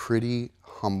that's a pretty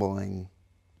humbling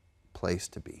place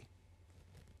to be.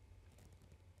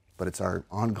 But it's our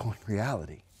ongoing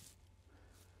reality.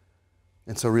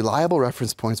 And so reliable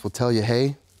reference points will tell you,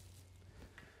 hey,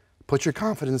 put your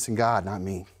confidence in God, not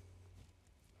me.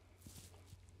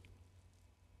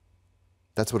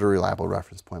 That's what a reliable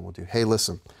reference point will do. Hey,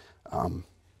 listen,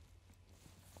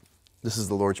 this is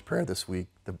the Lord's Prayer this week.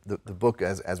 The book,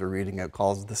 as we're reading it,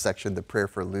 calls the section The Prayer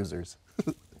for Losers.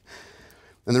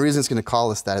 And the reason it's going to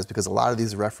call us that is because a lot of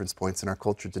these reference points in our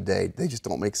culture today, they just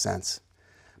don't make sense.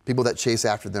 People that chase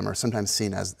after them are sometimes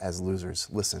seen as losers.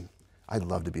 Listen, I'd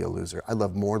love to be a loser. I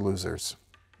love more losers.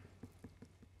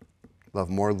 Love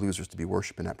more losers to be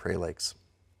worshiping at Prairie Lakes.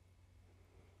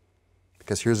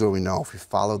 Because here's what we know. If we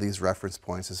follow these reference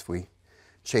points, if we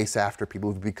chase after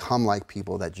people who become like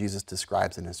people that Jesus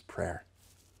describes in his prayer,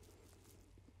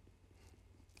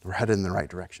 we're headed in the right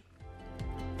direction.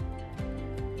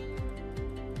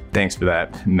 Thanks for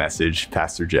that message,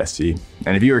 Pastor Jesse.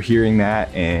 And if you are hearing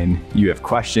that and you have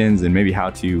questions and maybe how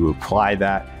to apply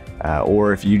that,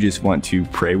 or if you just want to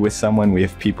pray with someone, we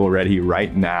have people ready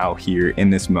right now here in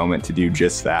this moment to do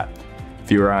just that.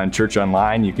 If you are on Church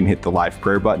Online, you can hit the live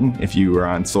prayer button. If you are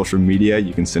on social media,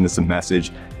 you can send us a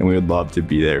message, and we would love to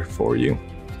be there for you.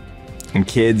 And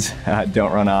kids,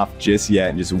 don't run off just yet.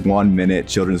 In just 1 minute,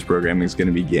 children's programming is going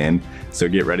to begin, so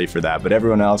get ready for that. But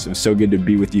everyone else, it was so good to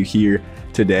be with you here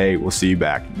today. We'll see you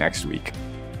back next week.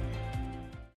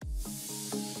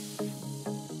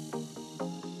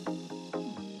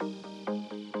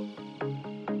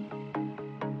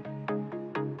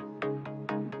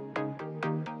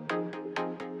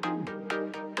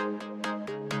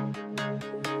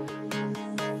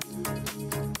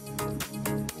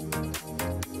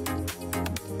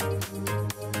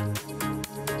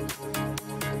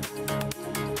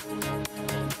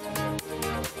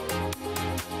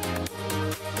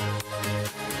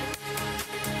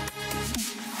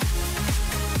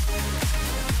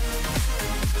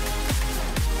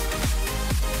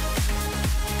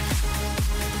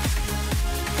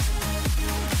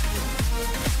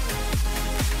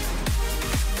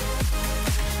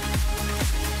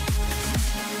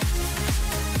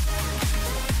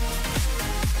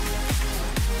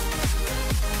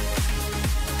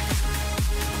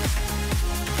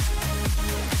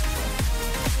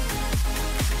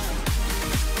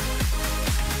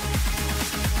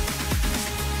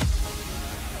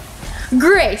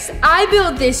 Grace, I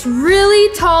built this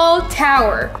really tall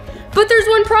tower, but there's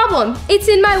one problem. It's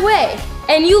in my way,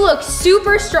 and you look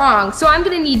super strong, so I'm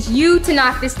gonna need you to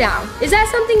knock this down. Is that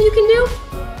something you can do?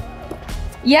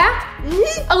 Yeah?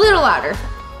 A little louder.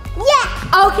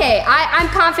 Yeah. Okay, I'm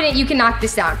confident you can knock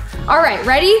this down. All right,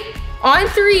 ready? On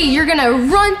 3, you're gonna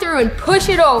run through and push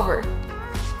it over.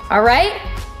 All right?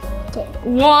 Okay.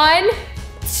 1,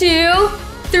 2,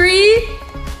 3.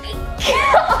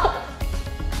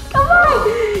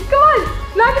 Come on,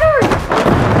 knock it over.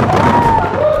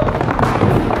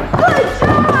 Good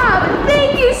job,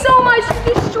 thank you so much.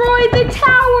 You destroyed the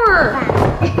tower.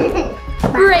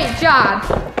 Great job.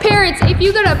 Parents, if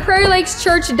you go to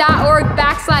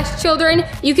prairielakechurch.org/children,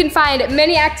 you can find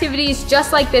many activities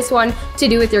just like this one to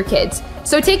do with your kids.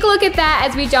 So take a look at that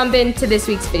as we jump into this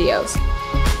week's videos.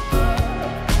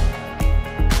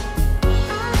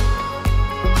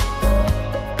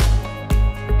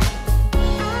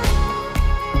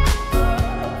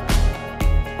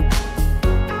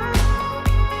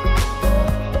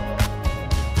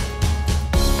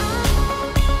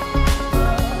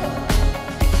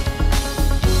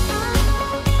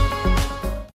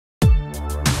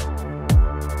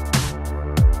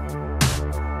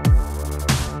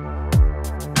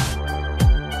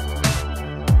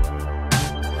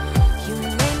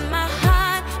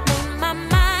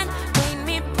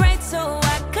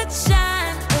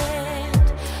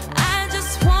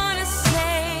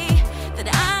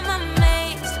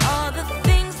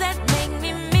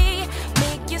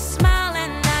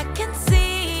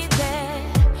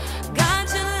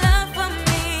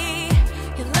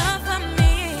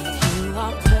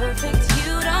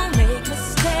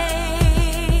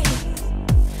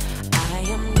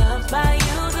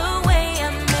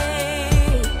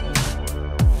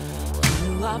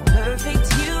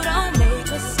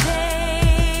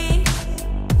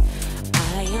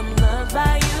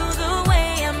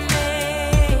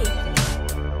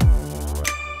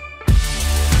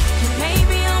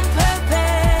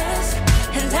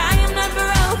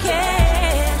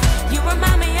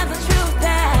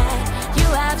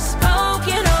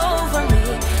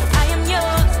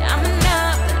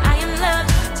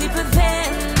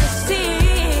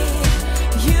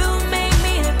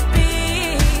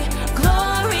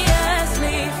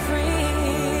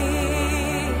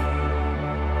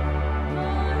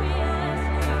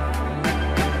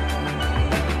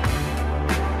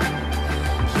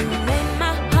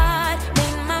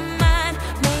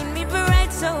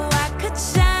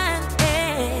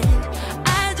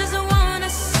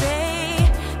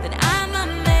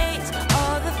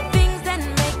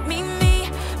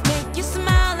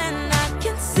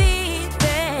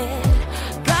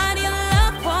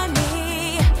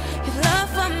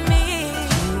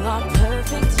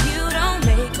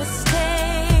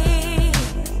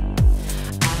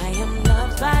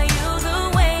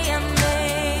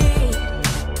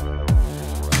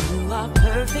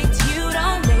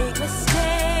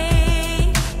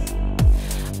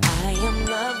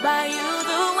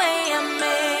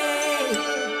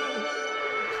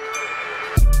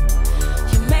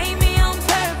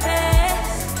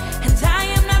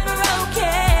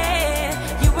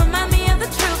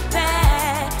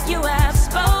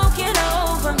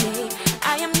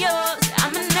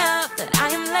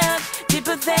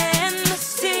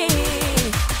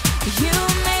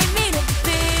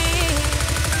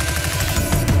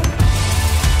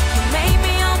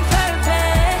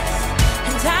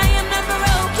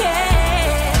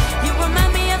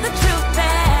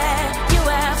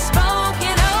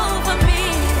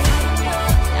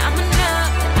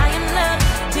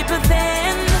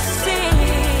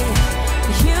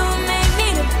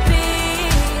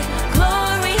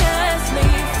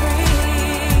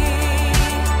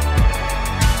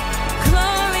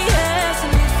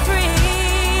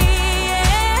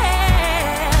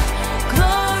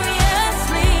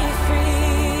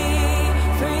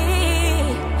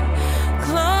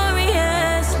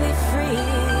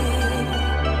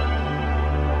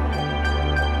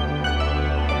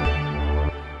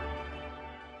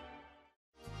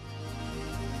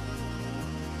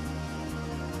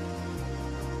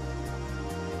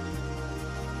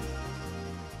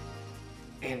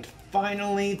 And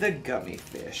finally, the gummy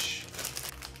fish.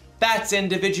 That's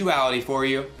individuality for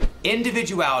you.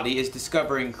 Individuality is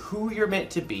discovering who you're meant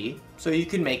to be so you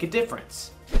can make a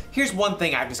difference. Here's one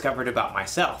thing I've discovered about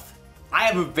myself. I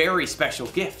have a very special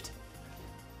gift.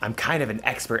 I'm kind of an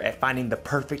expert at finding the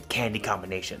perfect candy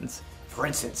combinations. For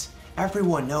instance,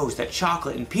 everyone knows that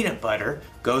chocolate and peanut butter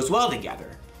goes well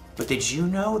together. But did you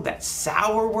know that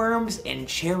sour worms and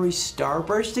cherry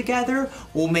starburst together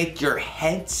will make your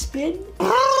head spin?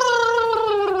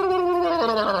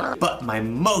 But my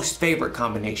most favorite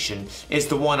combination is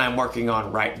the one I'm working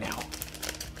on right now.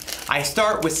 I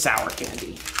start with sour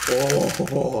candy.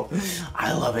 Oh,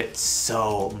 I love it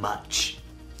so much.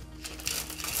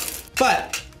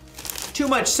 But too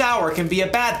much sour can be a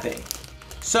bad thing.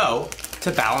 So,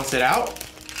 to balance it out,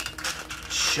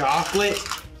 chocolate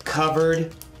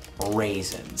covered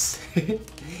raisins.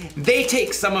 They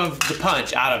take some of the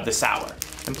punch out of the sour.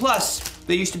 And plus,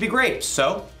 they used to be grapes,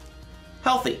 so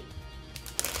healthy.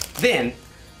 Then,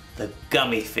 the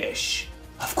gummy fish.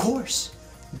 Of course,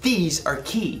 these are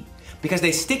key because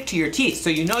they stick to your teeth, so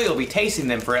you know you'll be tasting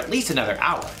them for at least another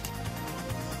hour.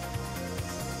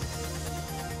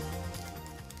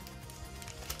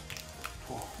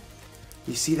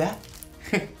 You see that?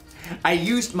 I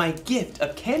used my gift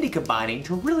of candy combining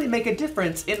to really make a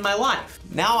difference in my life.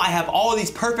 Now I have all these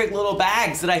perfect little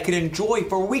bags that I could enjoy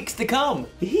for weeks to come.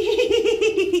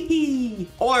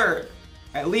 Or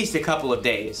at least a couple of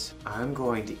days. I'm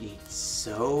going to eat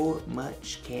so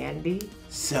much candy.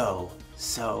 So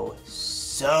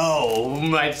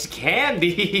much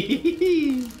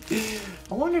candy.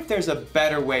 I wonder if there's a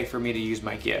better way for me to use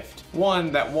my gift.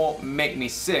 One that won't make me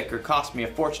sick or cost me a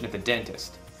fortune at the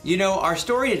dentist. You know, our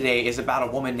story today is about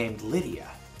a woman named Lydia.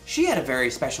 She had a very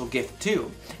special gift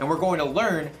too, and we're going to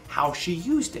learn how she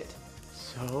used it.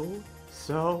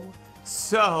 So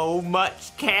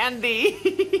much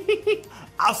candy.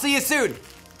 I'll see you soon.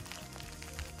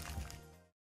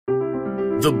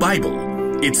 The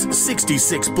Bible. It's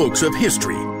 66 books of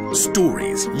history,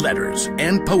 stories, letters,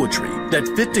 and poetry that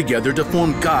fit together to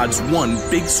form God's one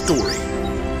big story.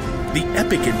 The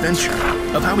epic adventure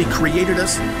of how He created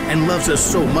us and loves us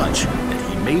so much that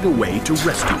He made a way to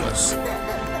rescue us.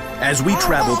 As we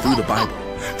travel through the Bible,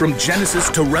 from Genesis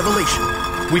to Revelation,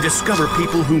 we discover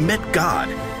people who met God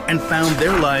and found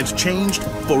their lives changed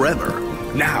forever.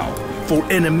 Now, for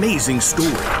an amazing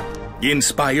story,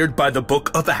 inspired by the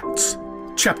book of Acts,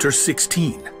 chapter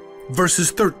 16,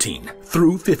 verses 13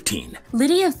 through 15.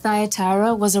 Lydia of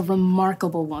Thyatira was a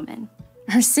remarkable woman.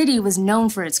 Her city was known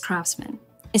for its craftsmen,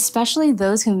 especially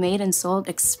those who made and sold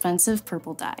expensive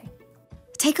purple dye.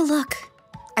 Take a look.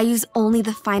 I use only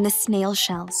the finest snail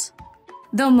shells.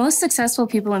 Though most successful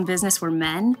people in business were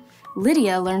men,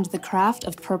 Lydia learned the craft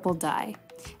of purple dye.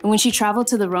 And when she traveled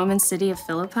to the Roman city of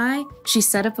Philippi, she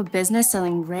set up a business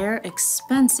selling rare,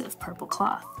 expensive purple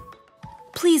cloth.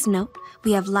 Please note,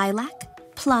 we have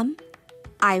lilac, plum,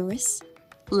 iris,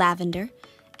 lavender,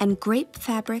 and grape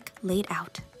fabric laid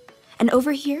out. And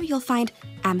over here you'll find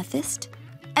amethyst,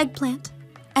 eggplant,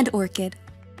 and orchid.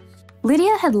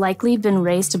 Lydia had likely been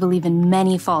raised to believe in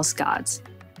many false gods,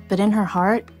 but in her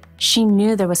heart, she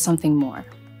knew there was something more.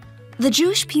 The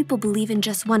Jewish people believe in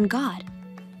just one God.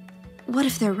 What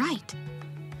if they're right?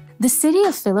 The city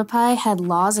of Philippi had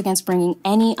laws against bringing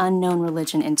any unknown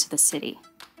religion into the city.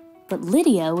 But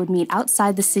Lydia would meet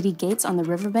outside the city gates on the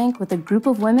riverbank with a group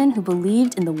of women who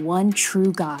believed in the one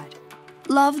true God.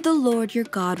 Love the Lord your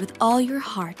God with all your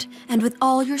heart and with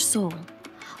all your soul.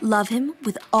 Love Him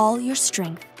with all your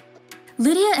strength.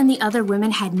 Lydia and the other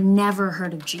women had never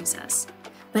heard of Jesus.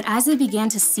 But as they began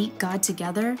to seek God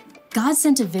together, God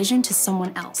sent a vision to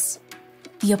someone else,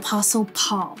 the Apostle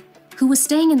Paul, who was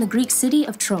staying in the Greek city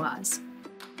of Troas.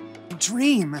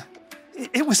 Dream.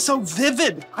 It was so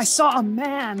vivid. I saw a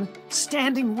man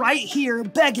standing right here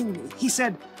begging me. He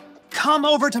said, "Come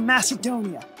over to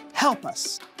Macedonia. Help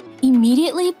us."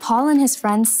 Immediately, Paul and his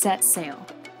friends set sail.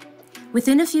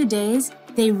 Within a few days,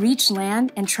 they reached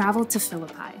land and traveled to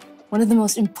Philippi, one of the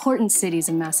most important cities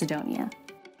in Macedonia.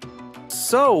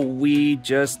 So we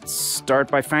just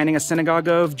start by finding a synagogue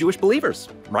of Jewish believers,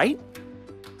 right?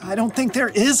 I don't think there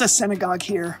is a synagogue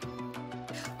here.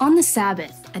 On the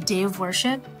Sabbath, a day of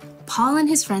worship, Paul and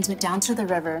his friends went down to the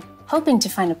river, hoping to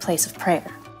find a place of prayer.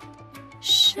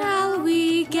 Shall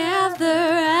we gather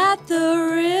at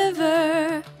the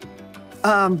river?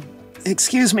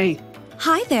 Excuse me.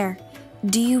 Hi there.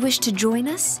 Do you wish to join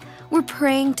us? We're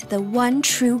praying to the one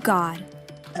true God.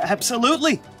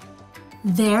 Absolutely.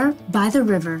 There, by the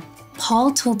river,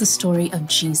 Paul told the story of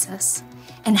Jesus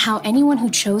and how anyone who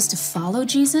chose to follow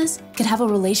Jesus could have a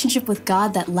relationship with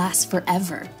God that lasts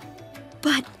forever.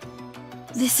 But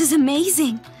This is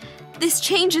amazing. This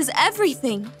changes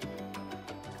everything.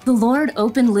 The Lord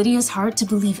opened Lydia's heart to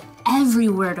believe every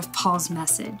word of Paul's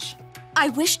message. I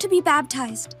wish to be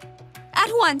baptized. At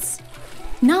once.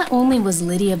 Not only was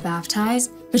Lydia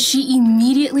baptized, but she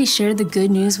immediately shared the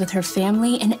good news with her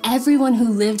family and everyone who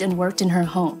lived and worked in her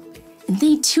home. And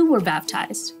they too were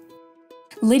baptized.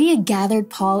 Lydia gathered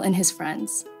Paul and his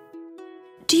friends.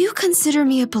 Do you consider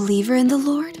me a believer in the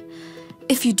Lord?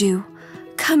 If you do,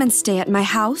 come and stay at my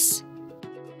house.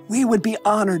 We would be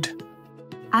honored.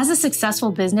 As a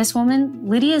successful businesswoman,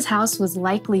 Lydia's house was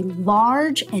likely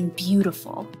large and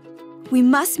beautiful. We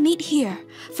must meet here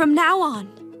from now on.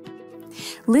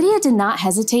 Lydia did not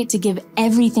hesitate to give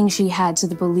everything she had to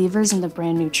the believers in the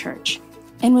brand new church.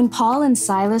 And when Paul and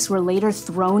Silas were later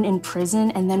thrown in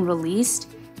prison and then released,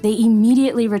 they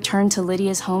immediately returned to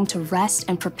Lydia's home to rest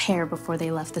and prepare before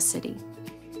they left the city.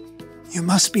 You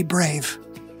must be brave.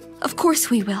 Of course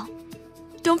we will.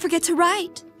 Don't forget to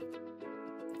write.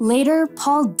 Later,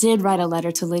 Paul did write a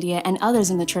letter to Lydia and others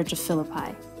in the church of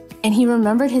Philippi, and he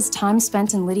remembered his time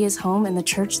spent in Lydia's home and the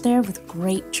church there with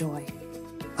great joy.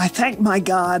 I thank my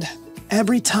God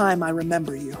every time I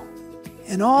remember you.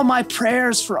 In all my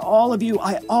prayers for all of you,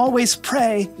 I always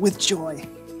pray with joy.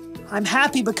 I'm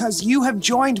happy because you have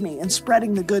joined me in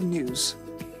spreading the good news.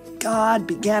 God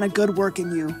began a good work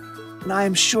in you, and I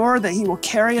am sure that he will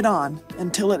carry it on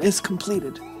until it is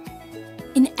completed.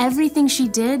 In everything she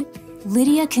did,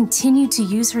 Lydia continued to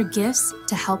use her gifts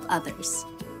to help others.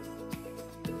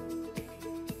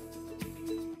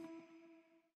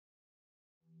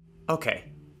 Okay,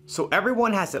 so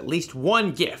everyone has at least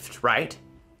one gift, right?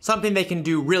 Something they can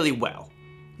do really well.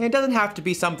 And it doesn't have to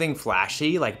be something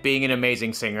flashy, like being an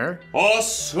amazing singer.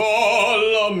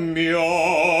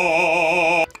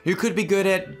 You could be good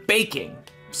at baking,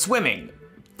 swimming,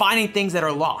 finding things that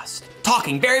are lost,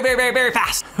 talking very, very, very, very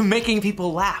fast, making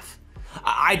people laugh,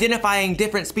 identifying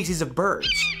different species of birds.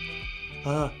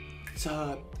 It's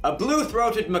a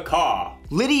blue-throated macaw.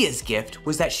 Lydia's gift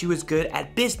was that she was good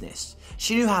at business.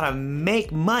 She knew how to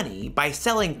make money by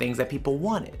selling things that people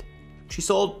wanted. She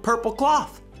sold purple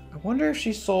cloth. I wonder if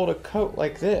she sold a coat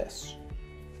like this.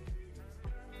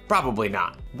 Probably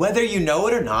not. Whether you know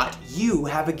it or not, you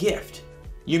have a gift.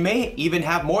 You may even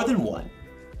have more than one.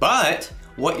 But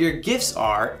what your gifts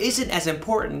are isn't as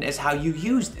important as how you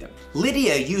use them.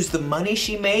 Lydia used the money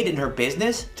she made in her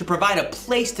business to provide a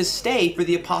place to stay for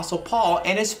the Apostle Paul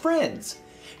and his friends.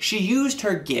 She used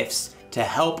her gifts to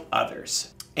help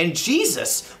others. And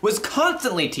Jesus was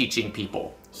constantly teaching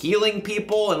people, healing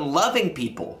people, and loving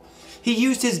people. He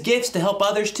used his gifts to help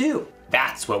others too.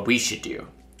 That's what we should do.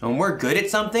 When we're good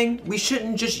at something, we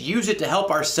shouldn't just use it to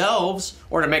help ourselves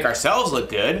or to make ourselves look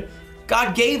good.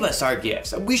 God gave us our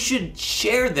gifts. We should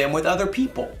share them with other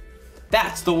people.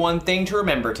 That's the one thing to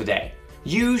remember today.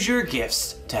 Use your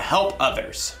gifts to help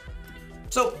others.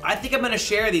 So I think I'm gonna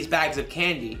share these bags of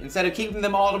candy instead of keeping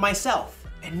them all to myself.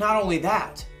 And not only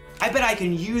that, I bet I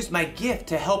can use my gift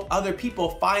to help other people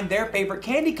find their favorite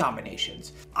candy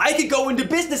combinations. I could go into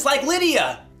business like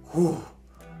Lydia. Whew.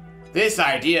 This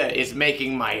idea is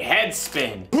making my head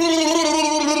spin.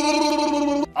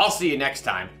 I'll see you next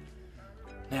time.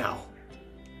 Now,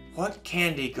 what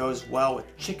candy goes well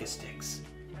with Chick-a-Sticks?